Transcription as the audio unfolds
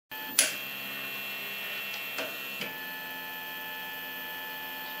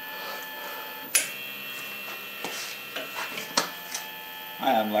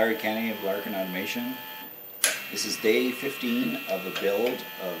Hi, I'm Larry Kenny of Larkin Automation. This is day 15 of a build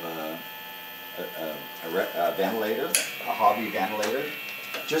of a ventilator, a hobby ventilator,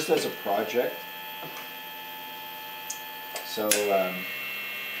 just as a project. So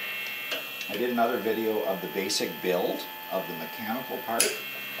I did another video of the basic build of the mechanical part,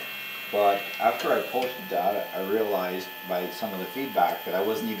 but after I posted that, I realized by some of the feedback that I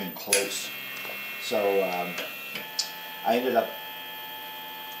wasn't even close. So I ended up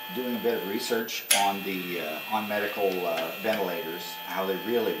doing a bit of research on the medical ventilators, how they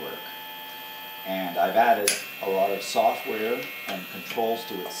really work, and I've added a lot of software and controls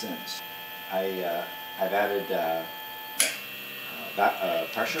to it since. I've added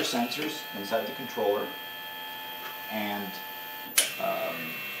pressure sensors inside the controller, and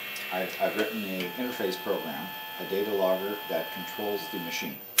I've written an interface program, a data logger that controls the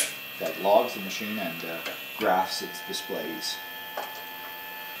machine, that logs the machine and graphs its displays.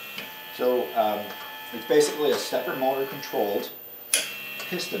 So it's basically a stepper motor controlled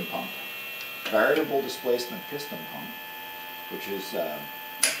piston pump, variable displacement piston pump, which is,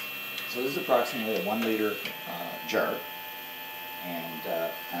 so this is approximately a 1 liter jar, and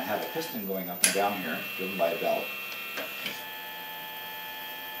I have a piston going up and down here, driven by a belt.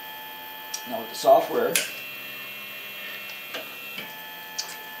 Now with the software,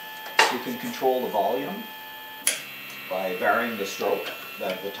 you can control the volume by varying the stroke,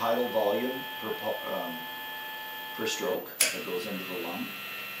 the tidal volume per stroke that goes into the lung.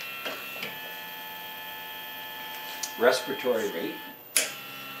 Respiratory rate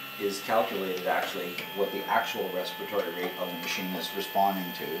is calculated, actually, what the actual respiratory rate of the machine is responding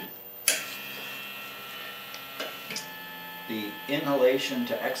to. The inhalation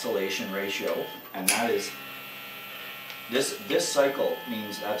to exhalation ratio, and that is, this cycle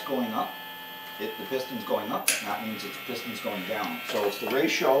means that's going up. The piston's going up, that means its piston's going down. So it's the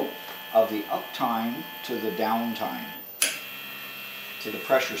ratio of the uptime to the downtime, to the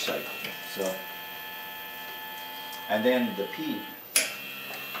pressure cycle. So, and then the P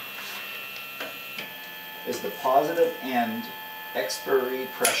is the positive end expiry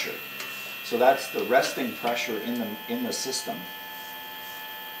pressure. So that's the resting pressure in the system.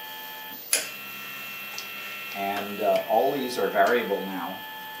 And all these are variable now.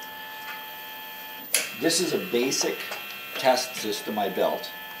 This is a basic test system I built.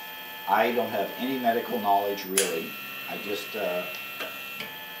 I don't have any medical knowledge really. I just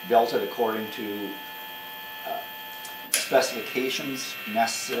built it according to specifications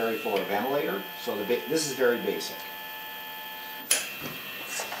necessary for a ventilator. So this is very basic.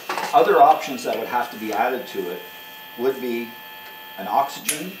 Other options that would have to be added to it would be an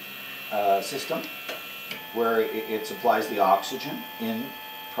oxygen system, where it supplies the oxygen in,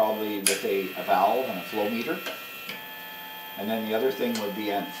 probably with a valve and a flow meter. And then the other thing would be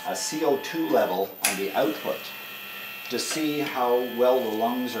a CO2 level on the output to see how well the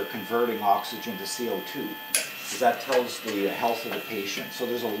lungs are converting oxygen to CO2, because that tells the health of the patient. So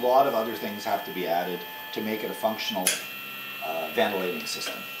there's a lot of other things have to be added to make it a functional ventilating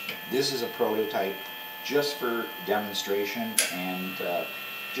system. This is a prototype just for demonstration and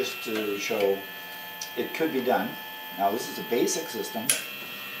just to show it could be done. Now this is a basic system.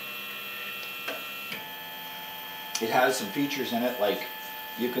 It has some features in it, like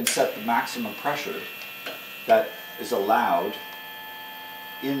you can set the maximum pressure that is allowed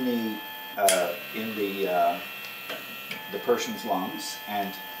in the person's lungs,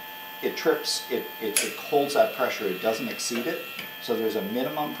 and it holds that pressure. It doesn't exceed it. So there's a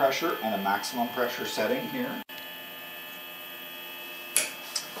minimum pressure and a maximum pressure setting here.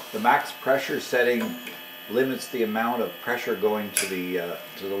 The max pressure setting limits the amount of pressure going to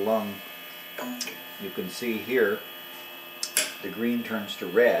the lung. You can see here the green turns to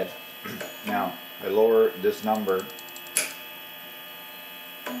red. Now I lower this number.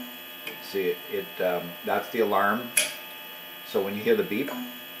 See that's the alarm. So when you hear the beep,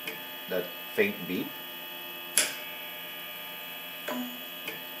 that faint beep,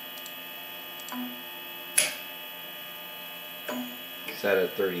 set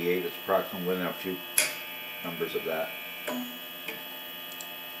at 38, it's approximately within a few numbers of that.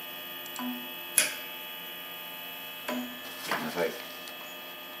 And if I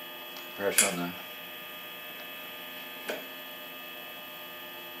press on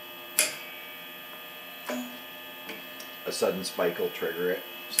a sudden spike will trigger it.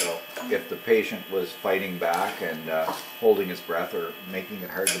 So if the patient was fighting back and holding his breath or making it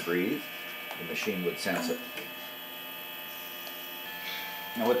hard to breathe, the machine would sense it.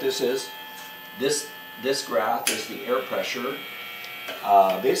 Now what this is, this graph is the air pressure,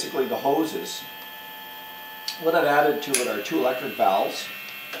 basically the hoses What I've added to it are two electric valves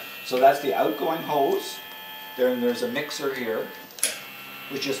So that's the outgoing hose. Then there's a mixer here,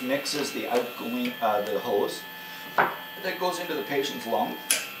 which just mixes the outgoing, the hose that goes into the patient's lung.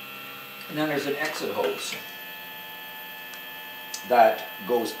 And then there's an exit hose that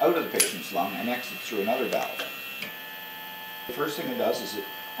goes out of the patient's lung and exits through another valve. The first thing it does is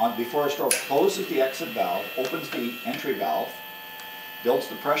before a stroke, closes the exit valve, opens the entry valve, builds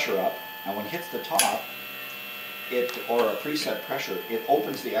the pressure up, and when it hits the top, or a preset pressure, it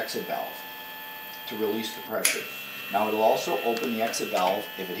opens the exit valve to release the pressure. Now it'll also open the exit valve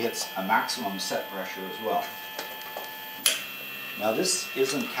if it hits a maximum set pressure as well. Now this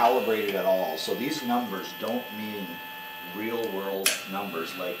isn't calibrated at all, so these numbers don't mean real world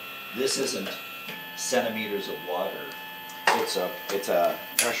numbers. Like this isn't centimeters of water. It's a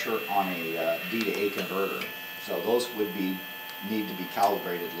pressure on a D to A converter. So those would need to be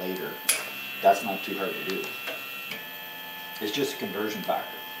calibrated later. That's not too hard to do. It's just a conversion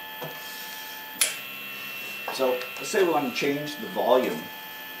factor. So let's say we want to change the volume.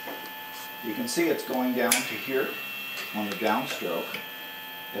 You can see it's going down to here on the downstroke.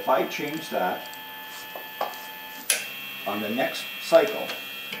 If I change that on the next cycle,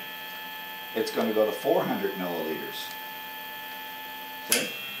 it's going to go to 400 milliliters. See?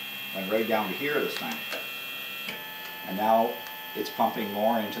 Went right down to here this time. And now it's pumping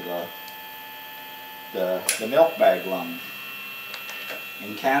more into the milk bag lung.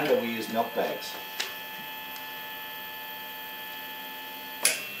 In Canada we use milk bags.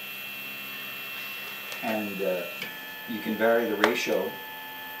 And you can vary the ratio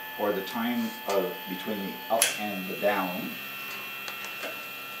or the time between the up and the down.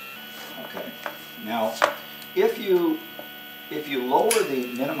 Okay. Now, if you lower the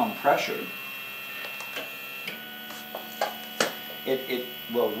minimum pressure, it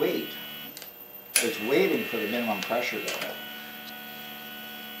will wait. It's waiting for the minimum pressure there.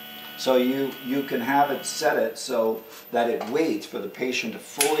 So you can have it set it so that it waits for the patient to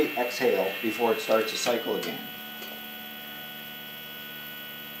fully exhale before it starts to cycle again.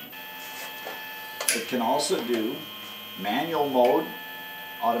 It can also do manual mode,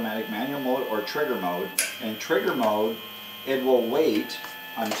 automatic manual mode, or trigger mode. In trigger mode, it will wait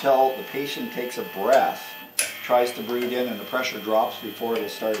until the patient takes a breath, tries to breathe in, and the pressure drops before it'll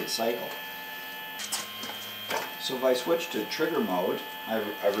start its cycle. So if I switch to trigger mode,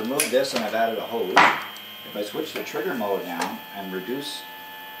 I've removed this and I've added a hose. If I switch to trigger mode now and reduce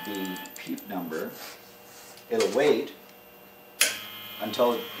the PEEP number, it'll wait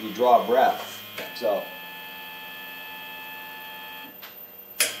until you draw a breath. So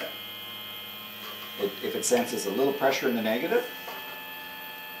if it senses a little pressure in the negative,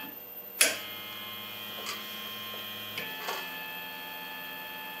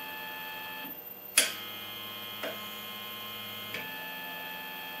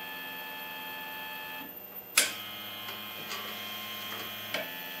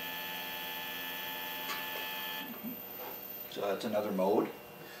 so that's another mode.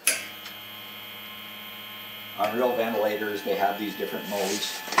 On real ventilators, they have these different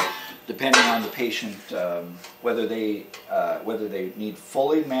modes, depending on the patient, whether they need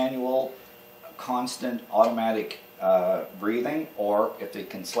fully manual, constant, automatic breathing, or if they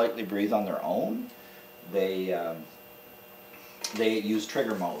can slightly breathe on their own, they use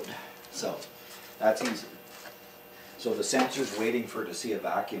trigger mode. So that's easy. So the sensor's waiting for it to see a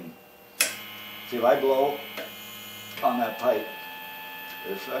vacuum. See, if I blow on that pipe,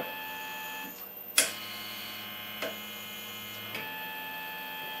 there's a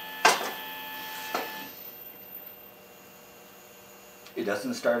it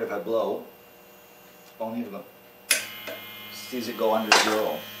doesn't start if I blow, only if it sees it go under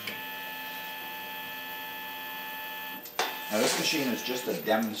zero. Now this machine is just a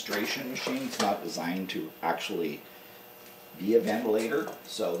demonstration machine. It's not designed to actually be a ventilator.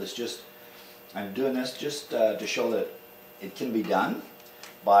 So I'm doing this just to show that it can be done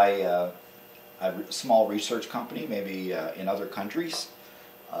by a small research company, maybe in other countries.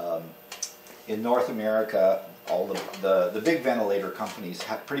 In North America, all the big ventilator companies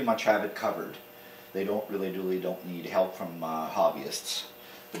pretty much have it covered. They don't need help from hobbyists.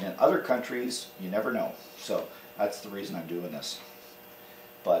 But in other countries, you never know. So that's the reason I'm doing this.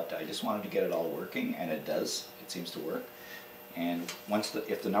 But I just wanted to get it all working, and it does. It seems to work. And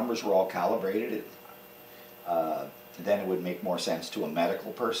if the numbers were all calibrated, then it would make more sense to a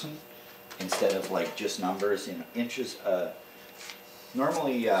medical person instead of like just numbers in inches.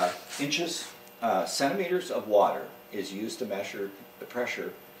 Normally, centimeters of water is used to measure the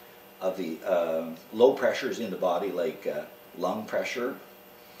pressure of the low pressures in the body, like lung pressure,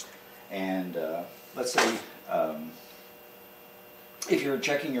 and let's say If you're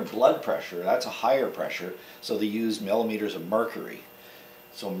checking your blood pressure, that's a higher pressure, so they use millimeters of mercury.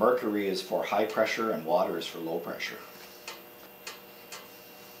 So mercury is for high pressure and water is for low pressure.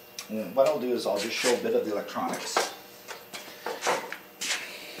 And what I'll do is I'll just show a bit of the electronics.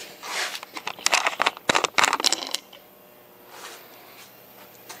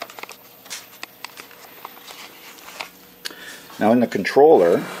 Now in the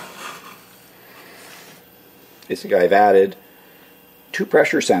controller, basically I've added 2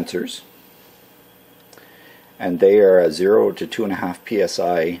 pressure sensors, and they are a 0 to 2.5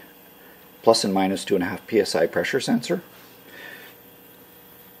 psi, plus and minus 2.5 psi pressure sensor.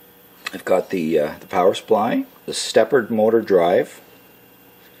 I've got the power supply, the steppered motor drive.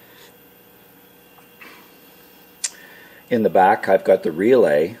 In the back I've got the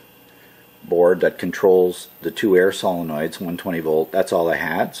relay board that controls the 2 air solenoids, 120 volt. That's all I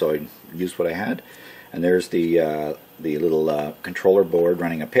had, so I used what I had. And there's the little controller board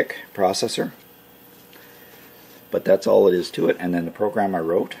running a PIC processor. But that's all it is to it. And then the program I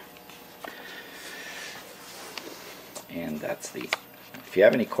wrote. And that's the... If you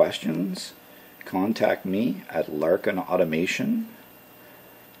have any questions, contact me at Larkin Automation.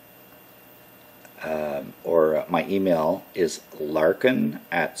 Or my email is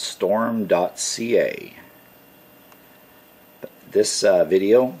larkin@storm.ca. This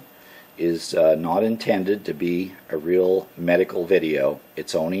video is not intended to be a real medical video.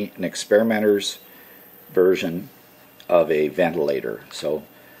 It's only an experimenter's version of a ventilator. So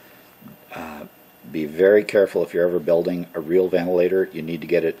be very careful if you're ever building a real ventilator. You need to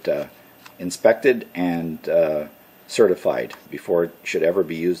get it inspected and certified before it should ever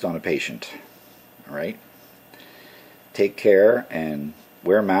be used on a patient. Alright? Take care and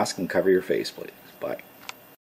wear a mask and cover your face, please. Bye.